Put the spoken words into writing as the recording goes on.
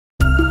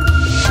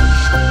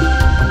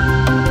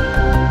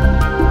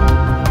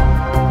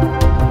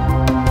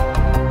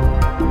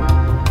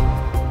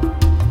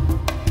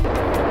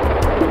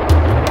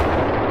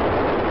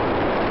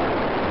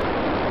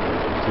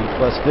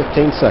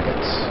15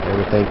 seconds.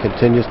 Everything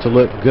continues to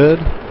look good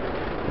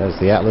as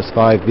the Atlas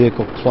V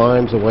vehicle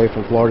climbs away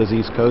from Florida's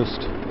east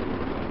coast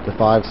to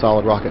 5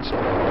 solid rockets.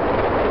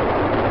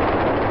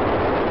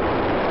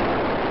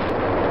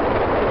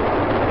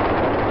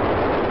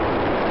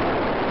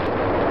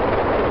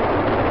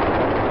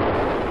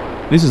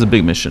 This is a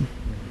big mission.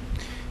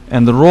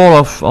 And the role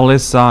of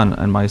Alyssa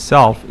and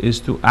myself is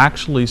to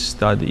actually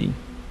study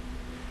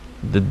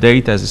the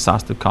data as it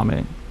starts to come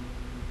in.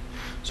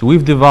 So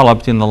we've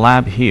developed in the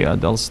lab here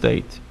at Dell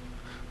State,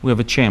 we have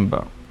a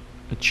chamber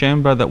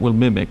that will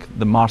mimic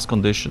the Mars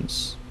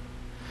conditions.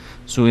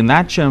 So in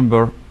that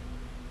chamber,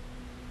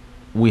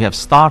 we have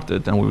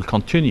started and we will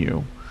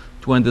continue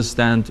to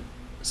understand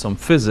some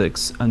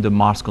physics under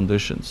Mars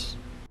conditions.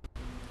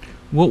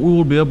 What we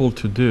will be able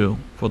to do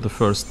for the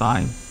first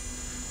time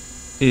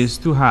is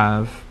to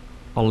have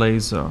a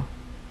laser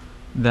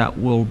that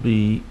will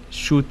be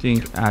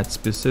shooting at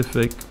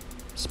specific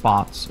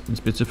spots in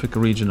specific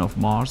region of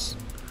Mars,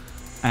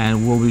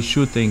 and we'll be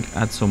shooting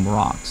at some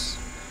rocks.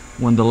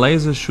 When the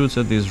laser shoots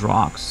at these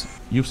rocks,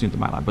 you've seen it in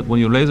my lab, but when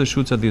your laser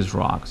shoots at these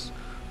rocks,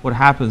 what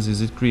happens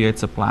is it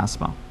creates a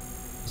plasma,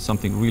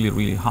 something really,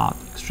 really hot,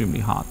 extremely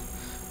hot,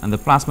 and the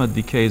plasma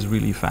decays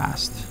really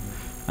fast.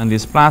 And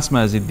this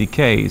plasma, as it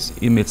decays,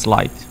 emits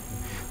light.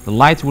 The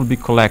light will be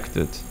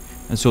collected,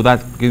 and so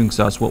that gives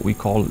us what we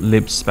call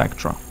Lib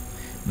spectra.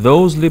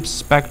 Those Lib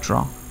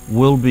spectra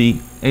will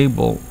be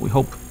able, we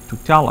hope, to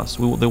tell us,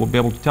 they will be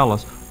able to tell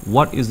us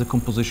what is the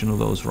composition of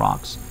those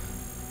rocks,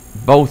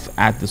 both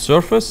at the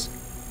surface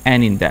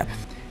and in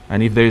depth.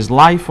 And if there is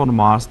life on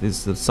Mars,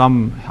 there's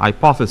some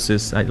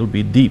hypothesis that it will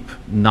be deep,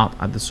 not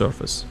at the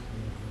surface.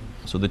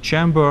 So the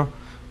chamber,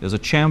 there's a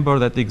chamber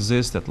that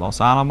exists at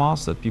Los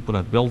Alamos that people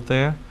have built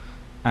there,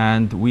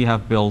 and we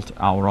have built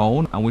our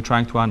own, and we're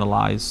trying to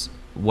analyze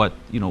what,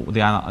 you know,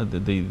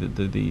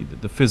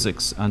 the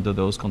physics under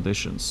those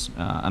conditions,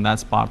 and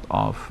that's part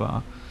of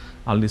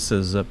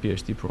Alyssa's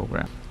PhD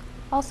program.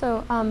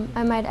 Also,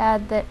 I might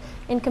add that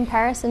in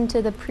comparison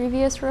to the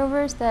previous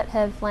rovers that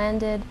have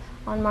landed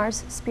on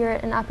Mars,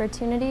 Spirit and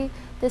Opportunity,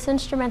 this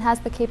instrument has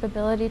the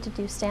capability to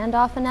do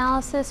standoff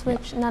analysis,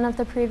 which none of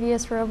the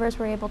previous rovers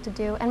were able to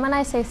do. And when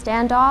I say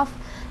standoff,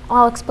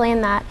 I'll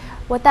explain that.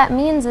 What that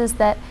means is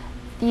that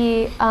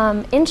the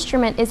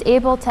instrument is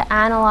able to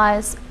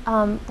analyze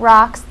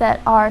rocks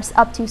that are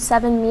up to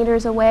 7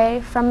 meters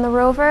away from the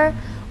rover,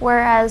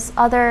 whereas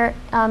other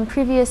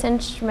previous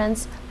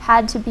instruments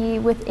had to be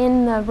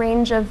within the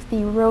range of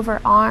the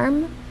rover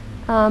arm,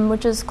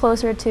 which is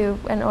closer to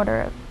an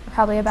order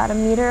probably about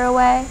 1 meter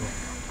away.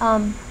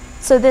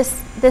 So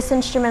this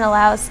instrument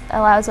allows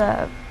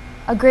a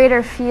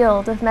greater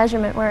field of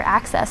measurement where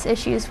access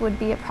issues would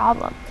be a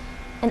problem.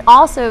 And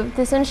also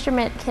this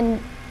instrument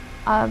can,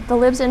 the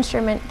LIBS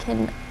instrument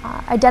can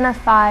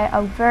identify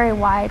a very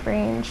wide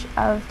range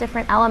of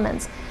different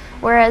elements,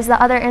 whereas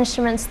the other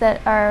instruments that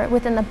are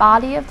within the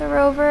body of the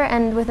rover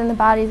and within the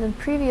bodies of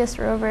previous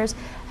rovers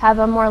have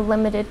a more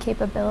limited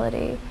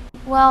capability.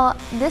 Well,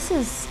 this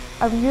is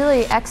a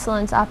really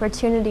excellent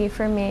opportunity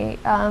for me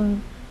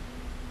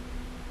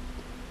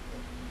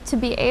to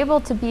be able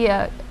to be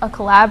a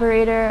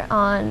collaborator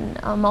on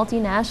a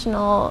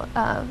multinational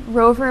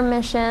rover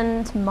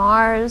mission to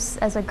Mars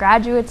as a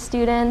graduate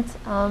student.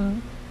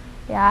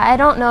 Yeah, I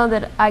don't know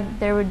that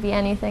there would be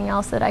anything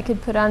else that I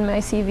could put on my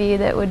CV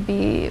that would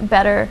be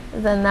better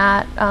than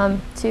that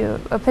to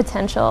a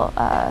potential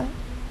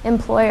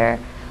employer.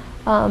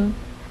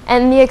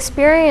 And the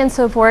experience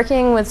of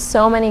working with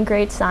so many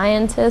great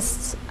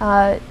scientists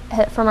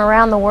from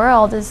around the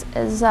world is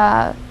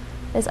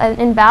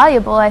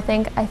invaluable. I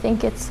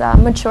think it's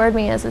matured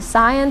me as a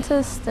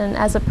scientist and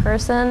as a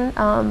person.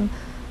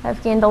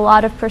 I've gained a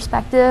lot of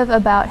perspective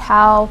about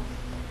how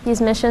these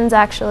missions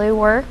actually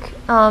work,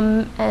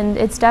 and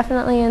it's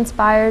definitely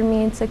inspired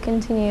me to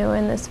continue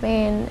in this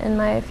vein in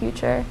my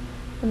future,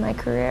 in my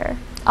career.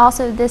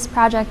 Also, this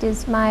project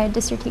is my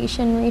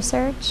dissertation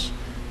research,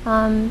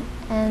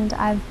 and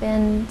I've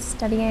been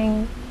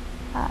studying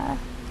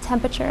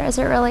temperature as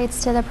it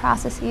relates to the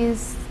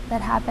processes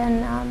that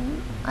happen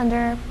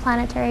under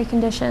planetary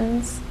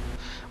conditions.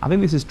 I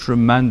think this is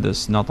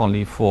tremendous, not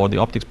only for the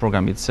optics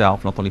program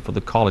itself, not only for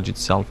the college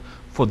itself,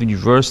 for the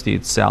university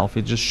itself.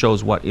 It just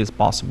shows what is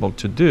possible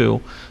to do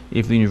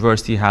if the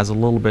university has a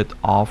little bit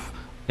of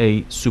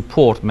a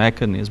support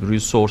mechanism,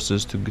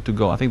 resources to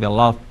go. I think there are a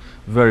lot of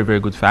very, very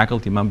good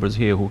faculty members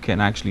here who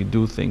can actually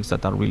do things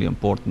that are really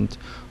important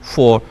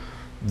for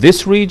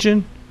this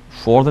region,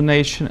 for the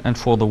nation, and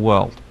for the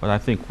world. But I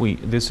think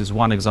this is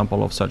one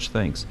example of such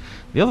things.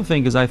 The other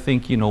thing is, I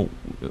think, you know,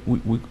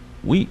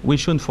 we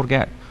shouldn't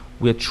forget,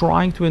 we are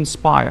trying to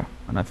inspire,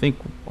 and I think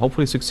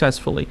hopefully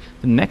successfully,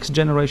 the next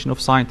generation of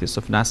scientists,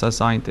 of NASA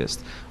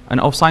scientists, and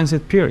of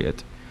scientists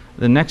period.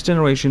 The next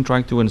generation,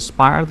 trying to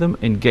inspire them,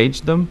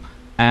 engage them,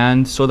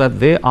 and so that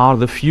they are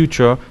the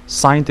future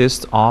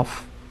scientists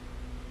of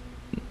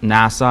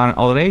NASA and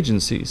other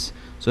agencies.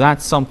 So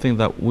that's something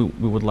that we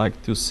would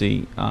like to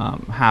see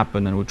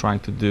happen, and we're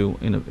trying to do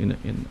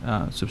in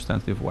a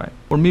substantive way.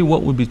 For me,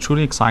 what would be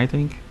truly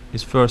exciting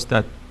is first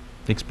that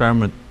the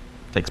experiment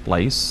takes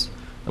place,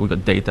 that we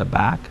got data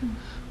back,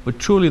 but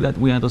truly that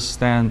we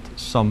understand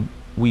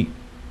we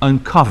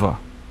understand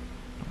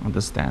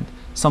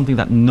something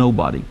that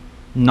nobody,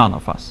 none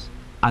of us,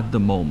 at the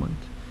moment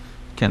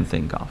can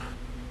think of.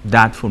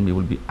 That for me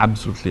will be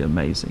absolutely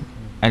amazing,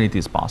 and it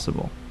is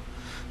possible.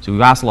 So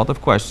we've asked a lot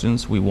of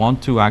questions. We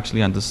want to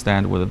actually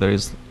understand whether there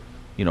is,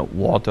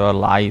 water,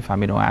 life,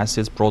 amino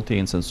acids,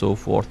 proteins, and so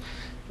forth.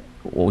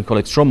 What we call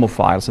it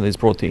stromophiles, and these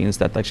proteins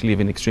that actually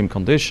live in extreme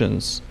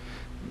conditions,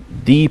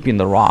 deep in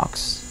the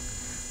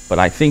rocks. But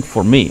I think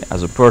for me,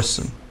 as a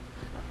person,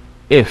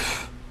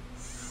 if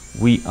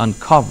we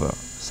uncover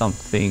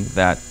something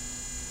that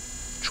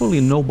truly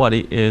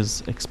nobody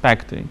is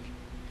expecting,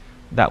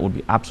 that would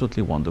be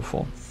absolutely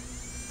wonderful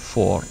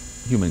for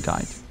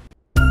humankind.